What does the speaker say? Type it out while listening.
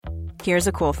Here's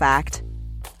a cool fact.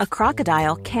 A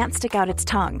crocodile can't stick out its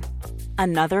tongue.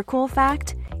 Another cool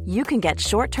fact, you can get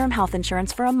short-term health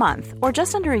insurance for a month or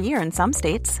just under a year in some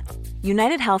states.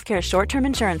 United Healthcare short-term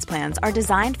insurance plans are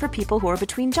designed for people who are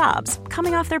between jobs,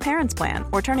 coming off their parents' plan,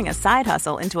 or turning a side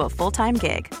hustle into a full-time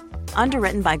gig.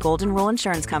 Underwritten by Golden Rule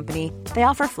Insurance Company, they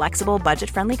offer flexible,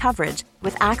 budget-friendly coverage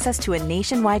with access to a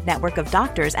nationwide network of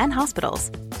doctors and hospitals.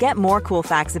 Get more cool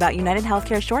facts about United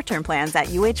Healthcare short-term plans at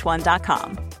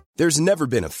uh1.com. There's never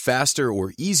been a faster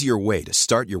or easier way to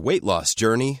start your weight loss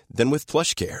journey than with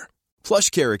PlushCare.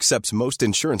 PlushCare accepts most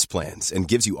insurance plans and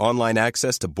gives you online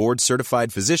access to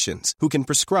board-certified physicians who can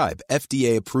prescribe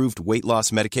FDA-approved weight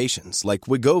loss medications like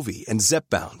Wegovy and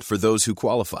Zepbound for those who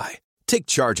qualify. Take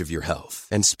charge of your health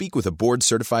and speak with a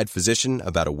board-certified physician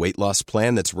about a weight loss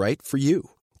plan that's right for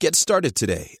you. Get started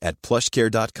today at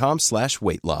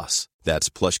plushcare.com/weight loss. That's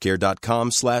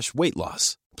plushcare.com/weight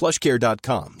loss.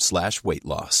 plushcare.com/weight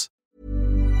loss.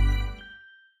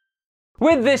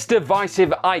 With this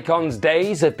divisive Icons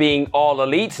days of being all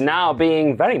elite now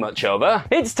being very much over,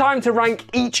 it's time to rank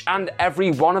each and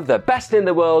every one of the best in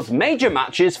the world's major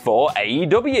matches for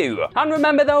AEW. And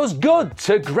remember those good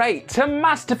to great to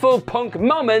masterful Punk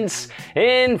moments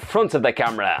in front of the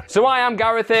camera. So I am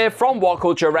Gareth here from What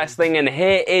Culture Wrestling, and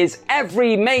here is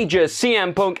every major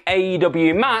CM Punk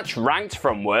AEW match ranked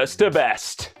from worst to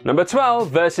best. Number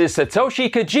 12 versus Satoshi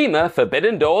Kojima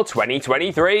Forbidden Door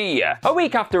 2023. A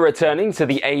week after returning to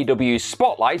the AEW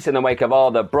spotlight in the wake of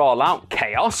all the brawl-out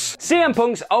chaos, CM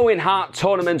Punk's Owen Hart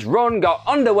tournament run got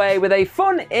underway with a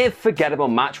fun if forgettable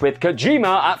match with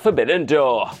Kojima at Forbidden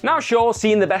Door. Now sure,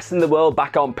 seeing the best in the world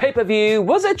back on pay-per-view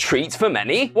was a treat for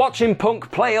many. Watching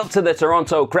Punk play up to the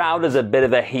Toronto crowd as a bit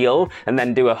of a heel and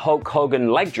then do a Hulk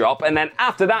Hogan leg drop and then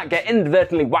after that get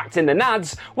inadvertently whacked in the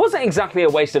nads wasn't exactly a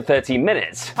waste of 13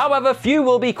 minutes. However, few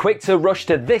will be quick to rush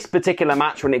to this particular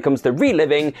match when it comes to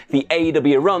reliving the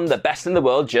AEW run the best in the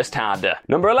world just had.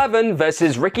 Number 11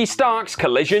 versus Ricky Starks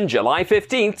Collision July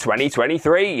 15th,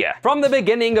 2023. From the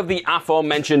beginning of the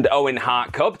aforementioned Owen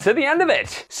Hart Cup to the end of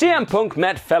it, CM Punk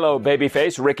met fellow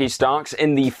babyface Ricky Starks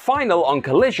in the final on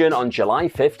Collision on July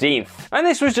 15th. And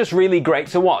this was just really great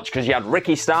to watch because you had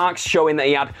Ricky Starks showing that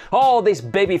he had all this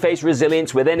babyface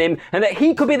resilience within him and that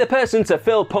he could be the person to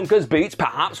fill Punker's boots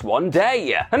perhaps one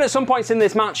day. And at some points in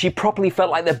this match, he properly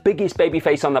felt like the biggest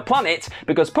babyface on the planet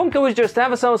because Punker was just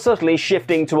ever so subtly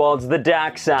shifting towards the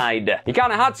dark side. He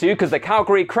kinda had to because the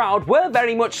Calgary crowd were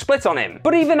very much split on him.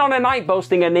 But even on a night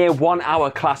boasting a near 1 hour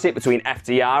classic between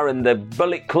FTR and the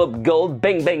Bullet Club Gold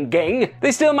Bing Bing Gang,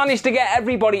 they still managed to get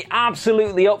everybody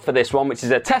absolutely up for this one, which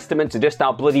is a testament to just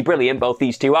how bloody brilliant both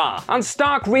these two are. And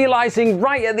Stark realizing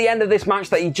right at the end of this match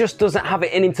that he just doesn't have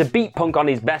it in him to beat Punk on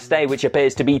his best day, which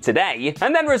appears to be today,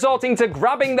 and then resorting to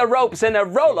grabbing the ropes in a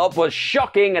roll-up was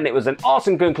shocking, and it was an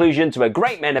awesome conclusion to a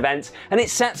great main event, and it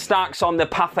set Starks on the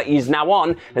path that he's now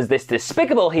on as this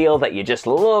despicable heel that you just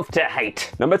love to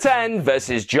hate. Number 10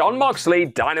 versus Jon Moxley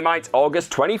Dynamite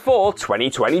August 24,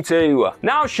 2022.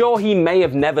 Now sure, he may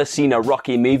have never seen a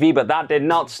Rocky movie, but that did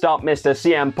not stop Mr.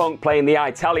 CM Punk playing the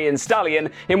Italian Stallion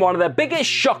in one of the biggest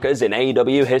shockers in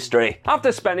AEW history.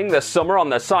 After spending the summer on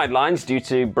the sidelines due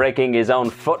to breaking his own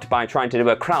foot by trying to do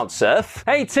a crowd surf,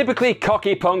 a typically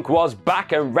cocky Punk was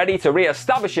back and ready to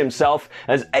re-establish himself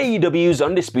as AEW's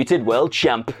undisputed world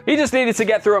champ. He just needed to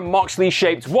get through a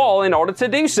Moxley-shaped wall in order to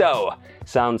do so.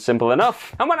 Sounds simple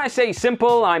enough. And when I say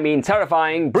simple, I mean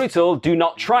terrifying, brutal, do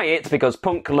not try it, because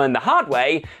Punk learned the hard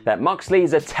way that Moxley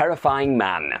is a terrifying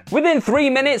man. Within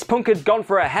 3 minutes, Punk had gone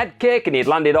for a head kick and he'd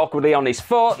landed awkwardly on his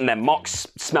foot, and then Mox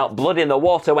smelt blood in the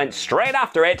water, went straight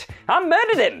after it, and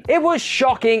murdered him. It was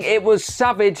shocking, it was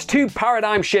savage. 2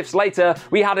 paradigm shifts later,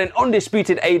 we had an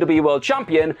undisputed AEW World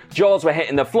Champion, jaws were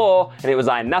hitting the floor, and it was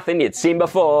like nothing you'd seen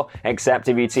before, except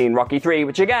if you'd seen Rocky 3,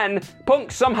 which again,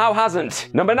 Punk somehow hasn't.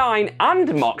 Number 9, and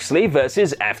Moxley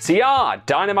versus FTR,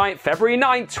 Dynamite February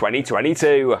 9,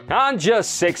 2022. And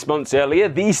just 6 months earlier,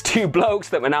 these 2 blokes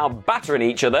that were now battering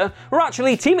each other were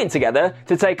actually teaming together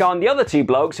to take on the other 2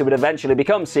 blokes who would eventually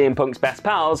become CM Punk's best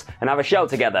pals and have a show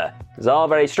together. It's all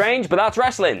very strange, but that's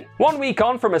wrestling. 1 week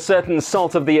on from a certain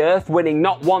salt of the earth winning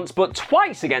not once but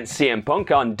twice against CM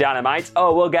Punk on Dynamite,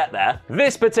 oh we'll get there,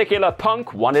 this particular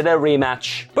Punk wanted a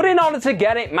rematch. But in order to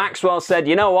get it, Maxwell said,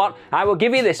 you know what, I will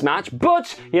give you this match,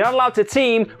 but you're not allowed to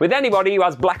team with anybody who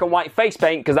has black and white face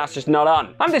paint because that's just not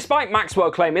on. And despite Maxwell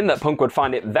claiming that Punk would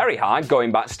find it very hard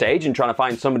going backstage and trying to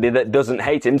find somebody that doesn't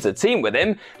hate him to team with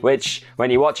him, which when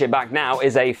you watch it back now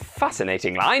is a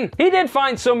fascinating line, he did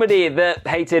find somebody that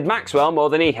hated Maxwell Maxwell more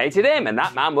than he hated him, and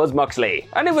that man was Moxley.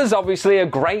 And it was obviously a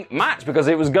great match because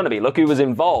it was going to be. Look who was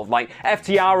involved. Like,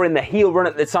 FTR were in the heel run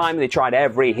at the time. They tried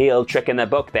every heel trick in the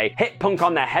book. They hit Punk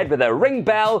on the head with a ring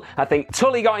bell. I think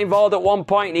Tully got involved at one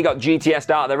point and he got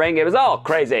GTS'd out of the ring. It was all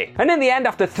crazy. And in the end,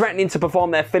 after threatening to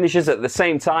perform their finishes at the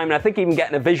same time, and I think even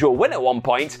getting a visual win at one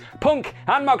point, Punk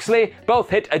and Moxley both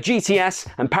hit a GTS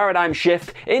and paradigm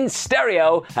shift in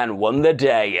stereo and won the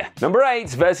day. Number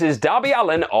 8 versus Darby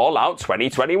Allin All Out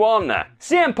 2021.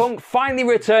 CM Punk finally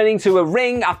returning to a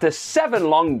ring after 7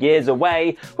 long years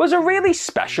away was a really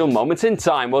special moment in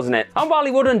time, wasn't it? And while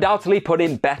he would undoubtedly put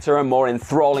in better and more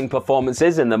enthralling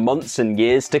performances in the months and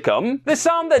years to come, the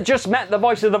sound that just met the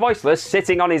voice of the voiceless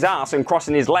sitting on his ass and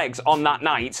crossing his legs on that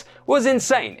night was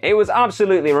insane. It was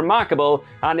absolutely remarkable,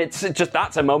 and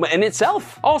that's a moment in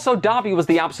itself. Also, Darby was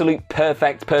the absolute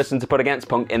perfect person to put against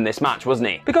Punk in this match, wasn't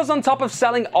he? Because on top of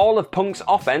selling all of Punk's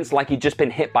offense like he'd just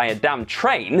been hit by a damn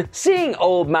train, seeing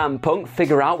old man Punk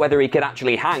figure out whether he could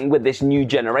actually hang with this new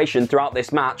generation throughout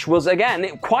this match was,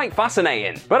 again, quite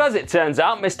fascinating. But as it turns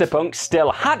out, Mr. Punk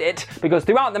still had it, because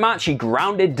throughout the match he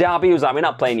grounded Darby. He was like, we're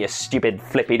not playing your stupid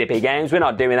flippy-dippy games, we're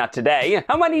not doing that today.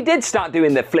 And when he did start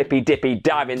doing the flippy-dippy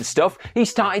diving stuff, he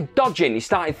started dodging, he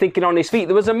started thinking on his feet.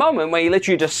 There was a moment where he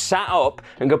literally just sat up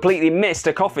and completely missed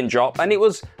a coffin drop, and it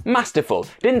was masterful.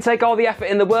 Didn't take all the effort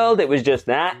in the world, it was just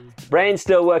that. Brain's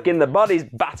still working, the body's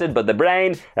battered, but the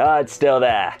brain, it's still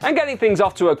there. And getting things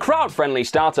off to a crowd-friendly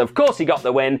start, of course he got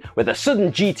the win with a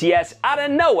sudden GTS out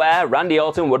of nowhere. Randy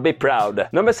Orton would be proud.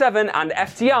 Number 7, and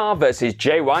FTR versus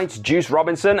Jay White, Juice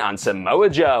Robinson, and Samoa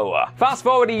Joe. Fast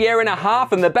forward a year and a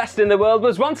half, and the best in the world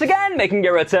was once again making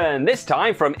a return, this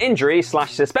time from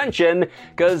injury/suspension,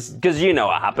 because you know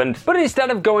what happened. But instead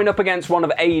of going up against one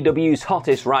of AEW's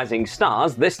hottest rising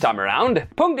stars this time around,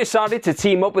 Punk decided to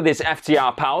team up with his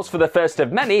FTR pals for the first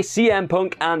of many CM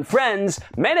Punk and Friends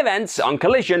main events on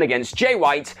Collision against Jay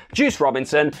White, Juice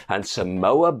Robinson, and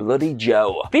Samoa Bloody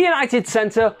Joe. The United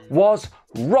Center was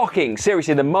rocking.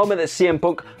 Seriously, the moment that CM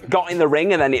Punk got in the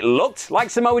ring and then it looked like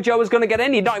Samoa Joe was going to get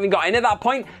in, he'd not even got in at that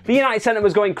point. The United Center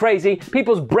was going crazy,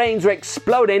 people's brains were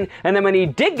exploding, and then when he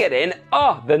did get in,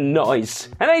 the noise.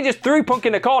 And they just threw Punk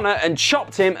in the corner and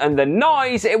chopped him, and the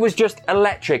noise, it was just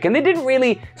electric. And they didn't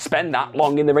really spend that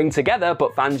long in the ring together,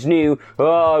 but fans knew, we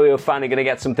were finally going to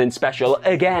get something special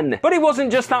again. But it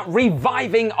wasn't just that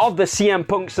reviving of the CM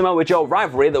Punk Samoa Joe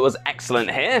rivalry that was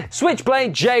excellent here.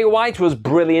 Switchblade Jay White was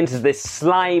brilliant as this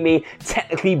slimy,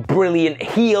 technically brilliant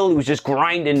heel who was just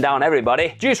grinding down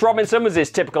everybody. Juice Robinson was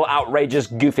his typical outrageous,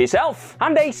 goofy self.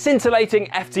 And a scintillating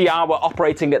FTR were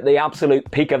operating at the absolute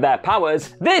peak of their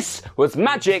powers. This was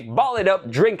magic. Bottle it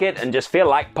up, drink it, and just feel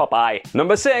like Popeye.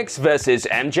 Number 6 versus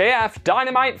MJF,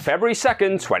 Dynamite, February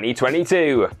 2nd,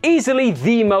 2022. Easily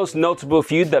the most notable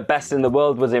feud that Best in the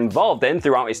World was involved in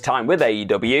throughout his time with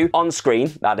AEW, on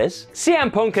screen, that is.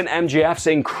 CM Punk and MJF's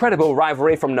incredible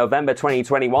rivalry from November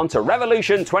 2021 to Revolution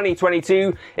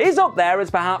 2022 is up there as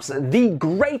perhaps the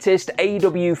greatest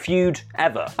AEW feud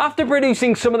ever. After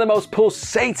producing some of the most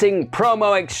pulsating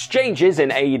promo exchanges in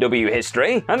AEW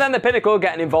history, and then the Pinnacle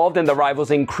getting involved in the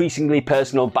rivals' increasingly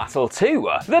personal battle too,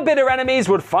 the bitter enemies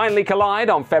would finally collide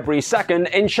on February 2nd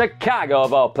in Chicago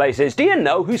of all places. Do you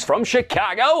know who's from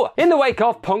Chicago? In the wake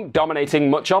of Punk dominating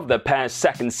much of the pair's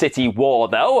second city war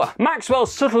though,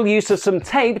 Maxwell's subtle use of some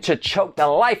tape to choke the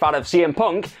life out of CM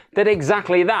Punk did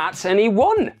exactly that, and he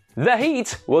won. The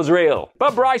heat was real.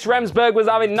 But Bryce Remsburg was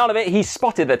having none of it. He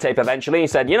spotted the tape eventually. He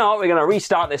said, you know what, we're going to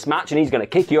restart this match and he's going to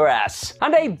kick your ass.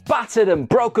 And a battered and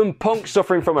broken Punk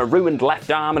suffering from a ruined left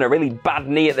arm and a really bad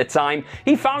knee at the time,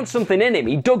 he found something in him.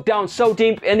 He dug down so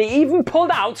deep and he even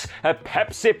pulled out a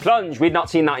Pepsi plunge. We'd not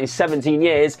seen that in 17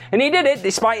 years. And he did it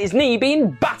despite his knee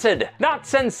being battered. That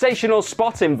sensational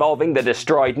spot involving the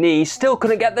destroyed knee still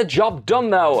couldn't get the job done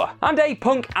though. And a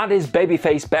Punk at his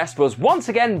babyface best was once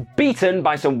again beaten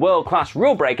by some world-class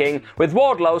rule-breaking, with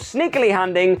Wardlow sneakily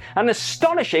handing an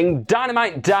astonishing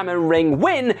Dynamite Diamond Ring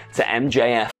win to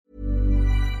MJF.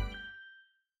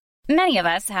 Many of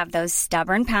us have those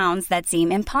stubborn pounds that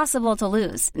seem impossible to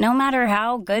lose, no matter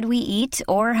how good we eat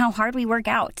or how hard we work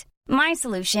out. My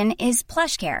solution is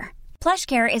PlushCare.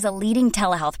 PlushCare is a leading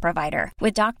telehealth provider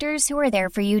with doctors who are there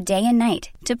for you day and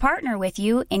night to partner with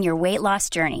you in your weight loss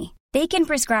journey. They can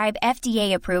prescribe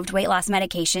FDA-approved weight loss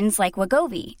medications like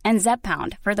Wegovy and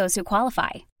Zepbound for those who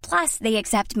qualify. Plus, they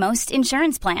accept most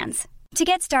insurance plans. To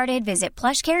get started, visit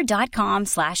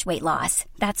plushcare.com/weightloss.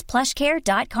 That's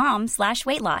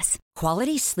plushcare.com/weightloss.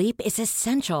 Quality sleep is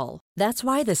essential. That's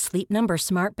why the Sleep Number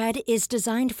Smart Bed is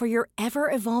designed for your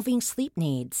ever-evolving sleep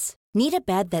needs. Need a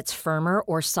bed that's firmer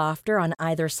or softer on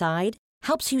either side?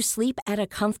 Helps you sleep at a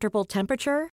comfortable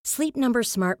temperature? Sleep Number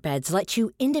Smart Beds let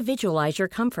you individualize your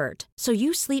comfort so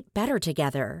you sleep better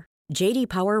together. J.D.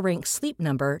 Power ranks Sleep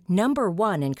Number number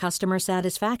 1 in customer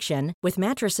satisfaction with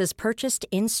mattresses purchased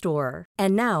in-store.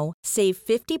 And now, save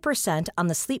 50% on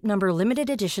the Sleep Number Limited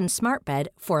Edition Smart Bed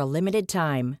for a limited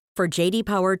time. For J.D.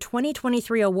 Power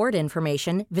 2023 award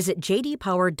information, visit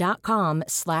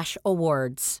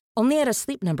jdpower.com/awards. Only at a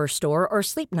Sleep Number store or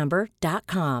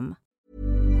sleepnumber.com.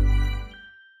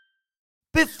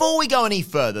 Before we go any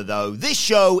further, though, this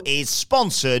show is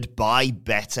sponsored by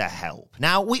BetterHelp.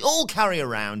 Now, we all carry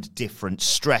around different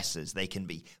stressors. They can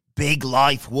be big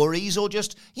life worries or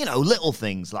just, little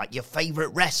things like your favorite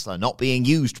wrestler not being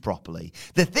used properly.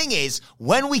 The thing is,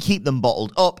 when we keep them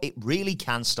bottled up, it really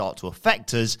can start to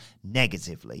affect us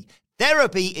negatively.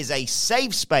 Therapy is a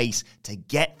safe space to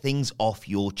get things off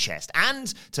your chest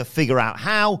and to figure out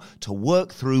how to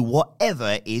work through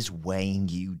whatever is weighing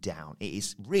you down. It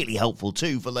is really helpful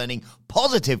too for learning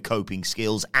positive coping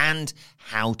skills and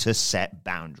how to set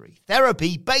boundaries.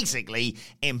 Therapy basically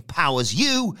empowers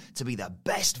you to be the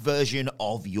best version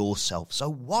of yourself.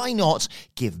 So why not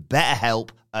give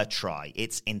BetterHelp a try?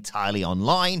 It's entirely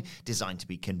online, designed to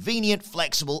be convenient,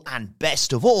 flexible, and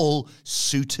best of all,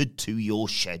 suited to your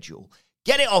schedule.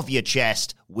 Get it off your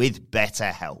chest with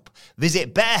BetterHelp.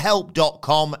 Visit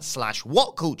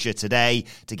betterhelp.com/whatculture today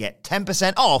to get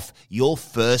 10% off your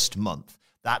first month.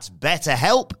 That's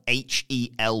BetterHelp,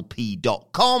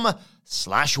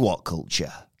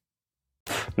 HELP.com/whatculture.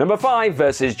 Number 5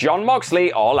 versus Jon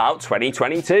Moxley, All Out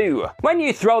 2022. When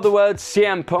you throw the words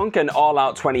CM Punk and All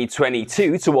Out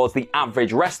 2022 towards the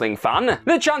average wrestling fan,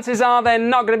 the chances are they're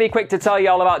not going to be quick to tell you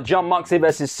all about Jon Moxley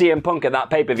versus CM Punk at that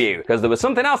pay-per-view, because there was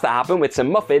something else that happened with some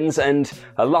muffins and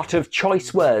a lot of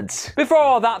choice words. Before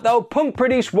all that, though, Punk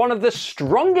produced one of the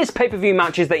strongest pay-per-view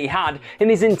matches that he had in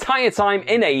his entire time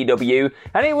in AEW,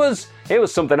 and it was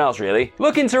something else, really.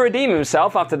 Looking to redeem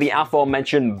himself after the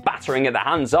aforementioned battering at the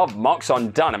hands of Mox on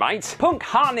Dynamite, Punk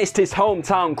harnessed his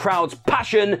hometown crowd's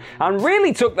passion and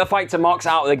really took the fight to Mox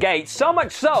out of the gate, so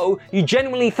much so, you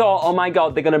genuinely thought, oh my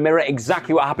god, they're going to mirror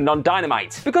exactly what happened on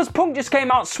Dynamite. Because Punk just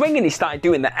came out swinging, he started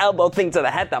doing the elbow thing to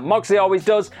the head that Moxley always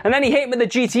does, and then he hit him with the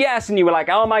GTS, and you were like,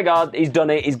 oh my god, he's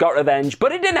done it, he's got revenge.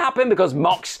 But it didn't happen because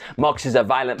Mox is a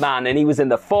violent man, and he was in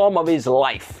the form of his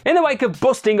life. In the wake of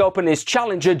busting open his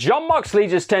challenger, Jon Moxley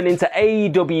just turned into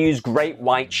AEW's Great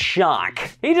White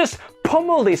Shark. He just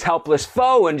pummeled his helpless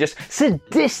foe and just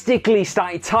sadistically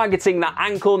started targeting that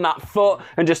ankle and that foot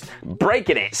and just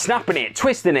breaking it, snapping it,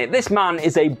 twisting it. This man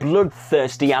is a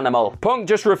bloodthirsty animal. Punk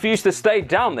just refused to stay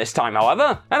down this time,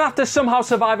 however, and after somehow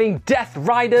surviving Death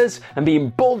Riders and being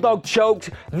bulldog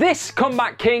choked, this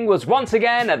comeback king was once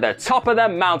again at the top of the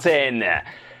mountain.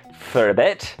 For a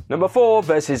bit. Number 4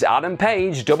 versus Adam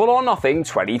Page, Double or Nothing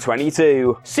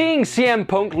 2022. Seeing CM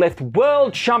Punk lift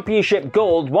World Championship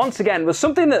gold once again was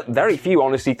something that very few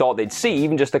honestly thought they'd see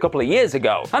even just a couple of years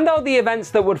ago. And though the events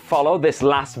that would follow this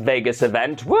Las Vegas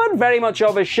event would very much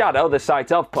overshadow the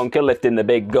sight of Punk lifting the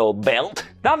big gold belt,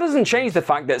 that doesn't change the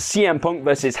fact that CM Punk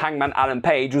versus Hangman Adam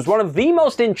Page was one of the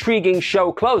most intriguing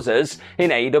show closers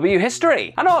in AEW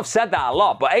history. I know I've said that a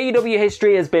lot, but AEW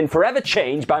history has been forever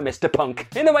changed by Mr. Punk.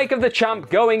 In the wake of the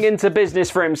champ going into business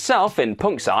for himself in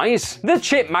Punk's eyes, the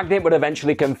chip magnate would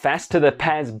eventually confess to the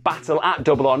pair's battle at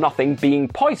Double or Nothing being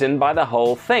poisoned by the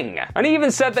whole thing. And he even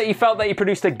said that he felt that he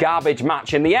produced a garbage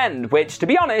match in the end, which, to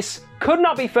be honest, could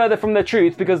not be further from the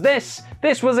truth because this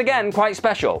was again quite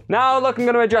special. Now, look, I'm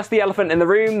going to address the elephant in the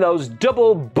room. Those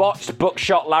double botched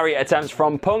buckshot lariat attempts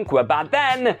from Punk were bad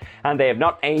then, and they have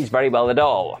not aged very well at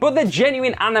all. But the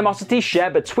genuine animosity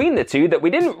shared between the two that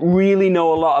we didn't really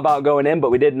know a lot about going in,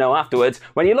 but we did know afterwards,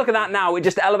 when you look at that now, it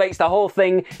just elevates the whole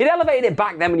thing. It elevated it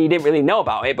back then when you didn't really know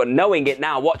about it, but knowing it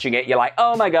now, watching it, you're like,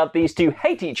 oh my god, these two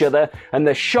hate each other, and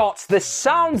the shots, the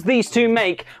sounds these two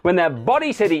make when their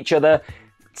bodies hit each other,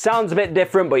 sounds a bit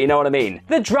different, but you know what I mean.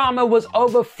 The drama was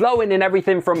overflowing in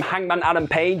everything from Hangman Adam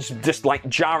Page just like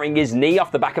jarring his knee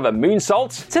off the back of a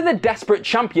moonsault, to the desperate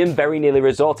champion very nearly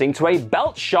resorting to a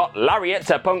belt shot lariat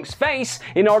to Punk's face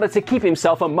in order to keep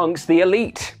himself amongst the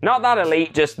elite. Not that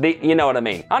elite, just the, you know what I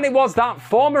mean. And it was that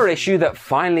former issue that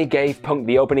finally gave Punk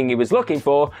the opening he was looking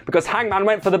for, because Hangman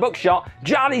went for the buckshot,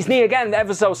 jarred his knee again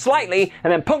ever so slightly,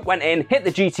 and then Punk went in, hit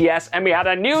the GTS, and we had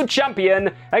a new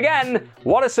champion. Again,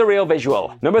 what a surreal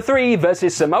visual. Number 3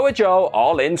 versus Samoa Joe,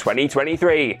 All In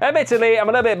 2023. Admittedly, I'm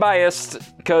a little bit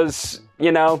biased because,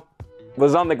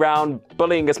 was on the ground,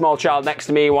 bullying a small child next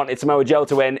to me, wanted Samoa Joe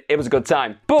to win. It was a good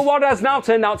time. But what has now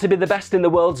turned out to be the best in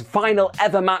the world's final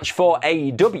ever match for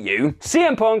AEW,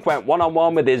 CM Punk went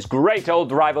one-on-one with his great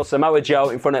old rival Samoa Joe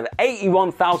in front of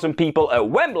 81,000 people at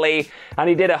Wembley, and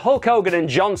he did a Hulk Hogan and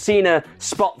John Cena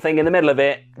spot thing in the middle of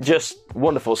it. Just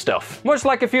wonderful stuff. Much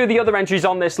like a few of the other entries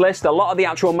on this list, a lot of the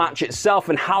actual match itself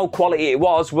and how quality it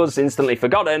was instantly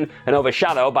forgotten and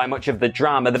overshadowed by much of the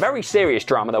drama, the very serious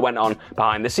drama that went on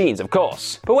behind the scenes, of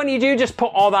course. But when you do just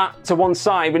put all that to one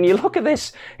side, when you look at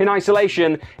this in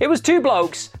isolation, it was two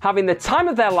blokes having the time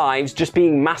of their lives just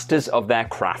being masters of their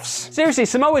crafts. Seriously,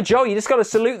 Samoa Joe, you just got to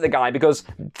salute the guy, because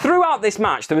throughout this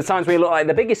match there were times where he looked like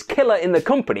the biggest killer in the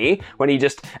company when he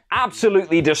just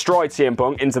absolutely destroyed CM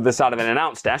Punk into the side of an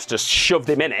announce desk, just shoved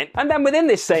him in it. And then within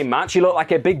this same match, he looked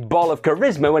like a big ball of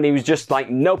charisma when he was just like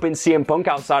noping CM Punk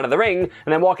outside of the ring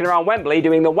and then walking around Wembley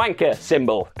doing the wanker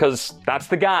symbol, because that's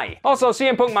the guy. Also,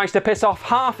 CM Punk managed to piss off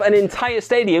half an entire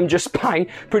stadium just by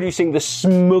producing the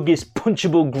smuggest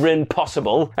punchable grin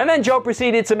possible. And then Joe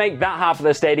proceeded to make that half of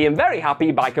the stadium very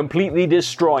happy by completely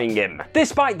destroying him.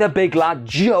 Despite the big lad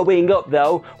joeing up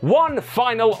though, one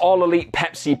final All Elite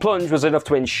Pepsi plunge was enough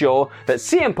to ensure that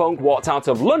CM Punk walked out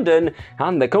of London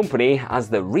and the company as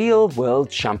the real world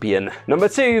champion. Number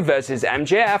 2 versus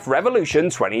MJF Revolution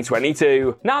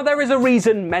 2022. Now, there is a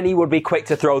reason many would be quick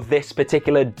to throw this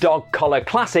particular dog collar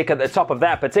classic at the top of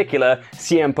their particular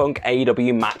CM Punk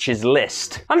AEW matches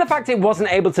list. And the fact it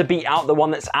wasn't able to beat out the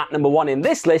one that's at number 1 in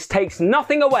this list takes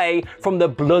nothing away from the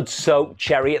blood-soaked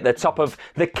cherry at the top of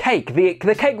the cake.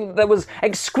 The cake that was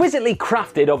exquisitely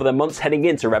crafted over the months heading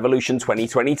into Revolution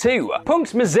 2022.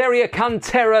 Punk's Miseria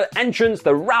Cantera entrance,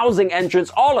 the rousing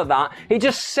entrance, all of that, he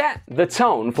just set the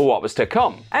tone for what was to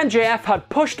come. MJF had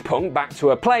pushed Punk back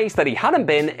to a place that he hadn't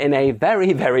been in a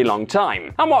very, very long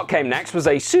time. And what came next was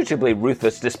a suitably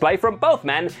ruthless display from both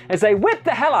men as they whipped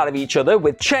the hell out of each other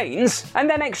with chains and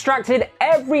then extracted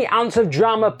every ounce of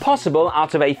drama possible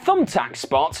out of a thumbtack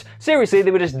spot. Seriously,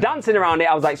 they were just dancing around it.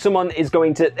 I was like, someone is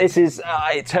going to,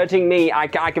 it's hurting me. I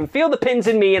can feel the pins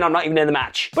in me and I'm not even in the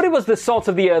match. But it was the salt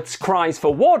of the earth's cries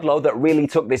for Wardlow that really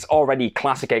took this already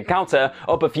classic encounter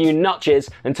up a few notches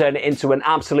and turned it into an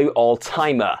absolute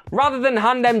all-timer. Rather than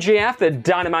hand MJF the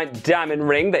dynamite diamond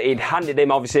ring that he'd handed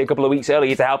him obviously a couple of weeks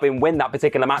earlier to help him win that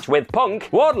particular match with Punk,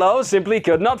 Wardlow simply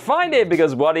could not find it,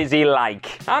 because what is he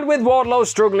like? And with Wardlow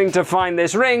struggling to find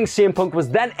this ring, CM Punk was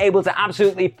then able to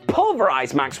absolutely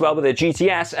pulverize Maxwell with a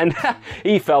GTS, and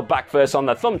he fell back first on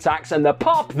the thumbtacks, and the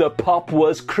pop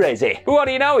was crazy. But what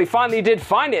do you know, he finally did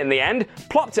find it in the end,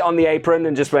 plopped it on the apron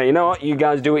and just went, you know what, you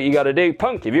guys do what you gotta do.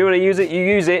 Punk, if you want to use it, you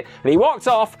use it. And he walked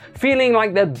off feeling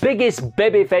like the biggest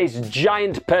babyface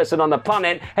giant person on the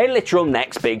planet, a literal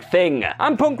next big thing.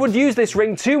 And Punk would use this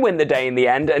ring to win the day in the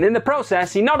end, and in the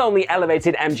process, he not only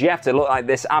elevated MJF to look like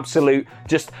this absolute,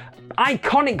 just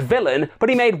iconic villain, but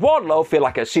he made Wardlow feel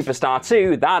like a superstar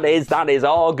too. That is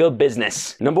all good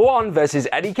business. Number 1 versus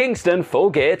Eddie Kingston, Full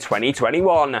Gear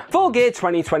 2021. Full Gear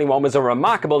 2021 was a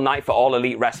remarkable night for All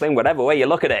Elite Wrestling, whatever way you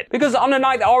look at it, because on a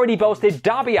night that already boasted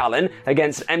Darby Allin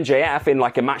against MJF in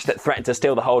like a match that threatened to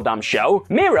steal the whole damn show,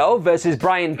 Miro versus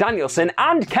Bryan Danielson,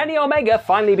 and Kenny Omega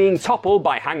finally being toppled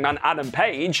by Hangman Adam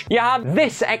Page, you had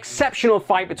this exceptional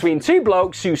fight between two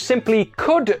blokes who simply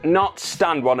could not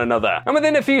stand one another. And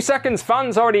within a few seconds,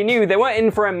 fans already knew they weren't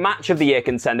in for a match of the year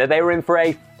contender, they were in for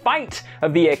a fight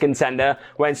of the year contender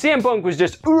when CM Punk was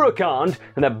just hurricaned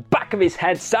in the back of his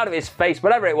head, side of his face,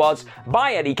 whatever it was,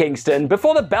 by Eddie Kingston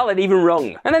before the bell had even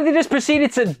rung. And then they just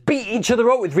proceeded to beat each other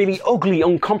up with really ugly,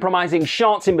 uncompromising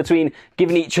shots in between,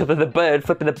 giving each other the bird,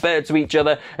 flipping the bird to each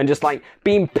other, and just like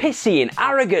being pissy and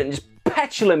arrogant, just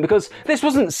petulant, because this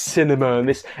wasn't cinema and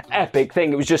this epic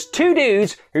thing. It was just two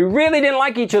dudes who really didn't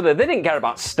like each other. They didn't care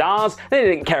about stars, they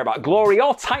didn't care about glory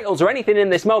or titles or anything in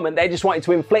this moment. They just wanted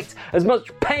to inflict as much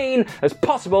pain as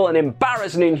possible and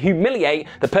embarrass and humiliate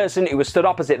the person who was stood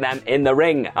opposite them in the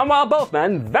ring. And while both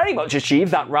men very much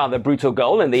achieved that rather brutal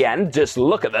goal in the end, just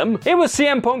look at them, it was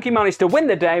CM Punk who managed to win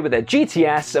the day with a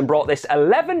GTS and brought this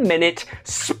 11-minute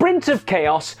sprint of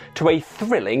chaos to a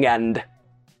thrilling end.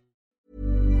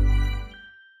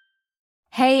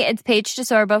 Hey, it's Paige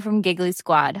DeSorbo from Giggly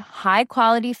Squad. High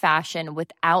quality fashion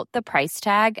without the price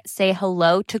tag. Say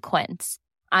hello to Quince.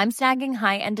 I'm snagging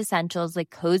high-end essentials like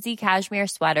cozy cashmere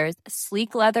sweaters,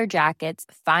 sleek leather jackets,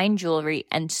 fine jewelry,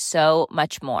 and so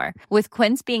much more. With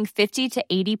Quince being 50 to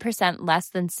 80% less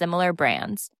than similar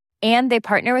brands. And they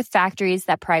partner with factories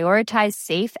that prioritize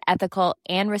safe, ethical,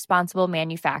 and responsible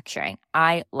manufacturing.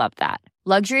 I love that.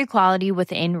 Luxury quality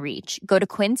within reach. Go to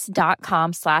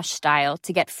quince.com/style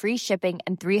to get free shipping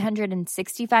and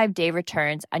 365-day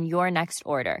returns on your next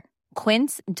order.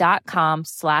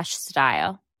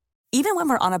 quince.com/style. Even when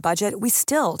we're on a budget, we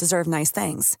still deserve nice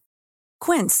things.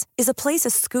 Quince is a place to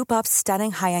scoop up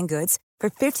stunning high-end goods for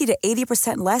 50 to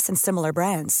 80% less than similar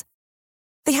brands.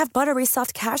 They have buttery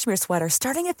soft cashmere sweaters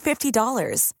starting at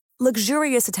 $50,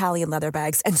 luxurious Italian leather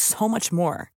bags, and so much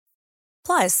more.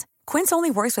 Plus, Quince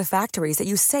only works with factories that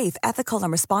use safe, ethical,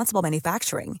 and responsible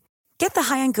manufacturing. Get the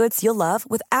high-end goods you'll love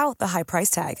without the high price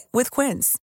tag with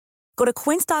Quince. Go to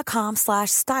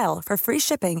quince.com/style for free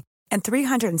shipping and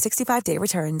 365-day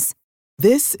returns.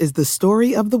 This is the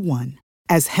story of the one.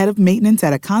 As head of maintenance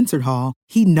at a concert hall,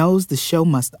 he knows the show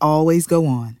must always go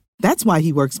on. That's why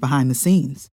he works behind the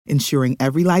scenes, ensuring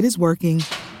every light is working,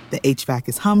 the HVAC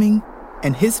is humming,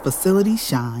 and his facility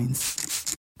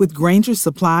shines. With Grainger's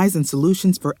supplies and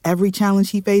solutions for every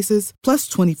challenge he faces, plus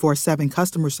 24/7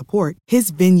 customer support, his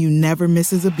venue never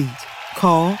misses a beat.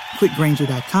 Call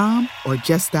quickgrainger.com or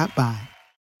just stop by.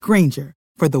 Grainger,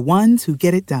 for the ones who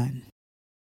get it done.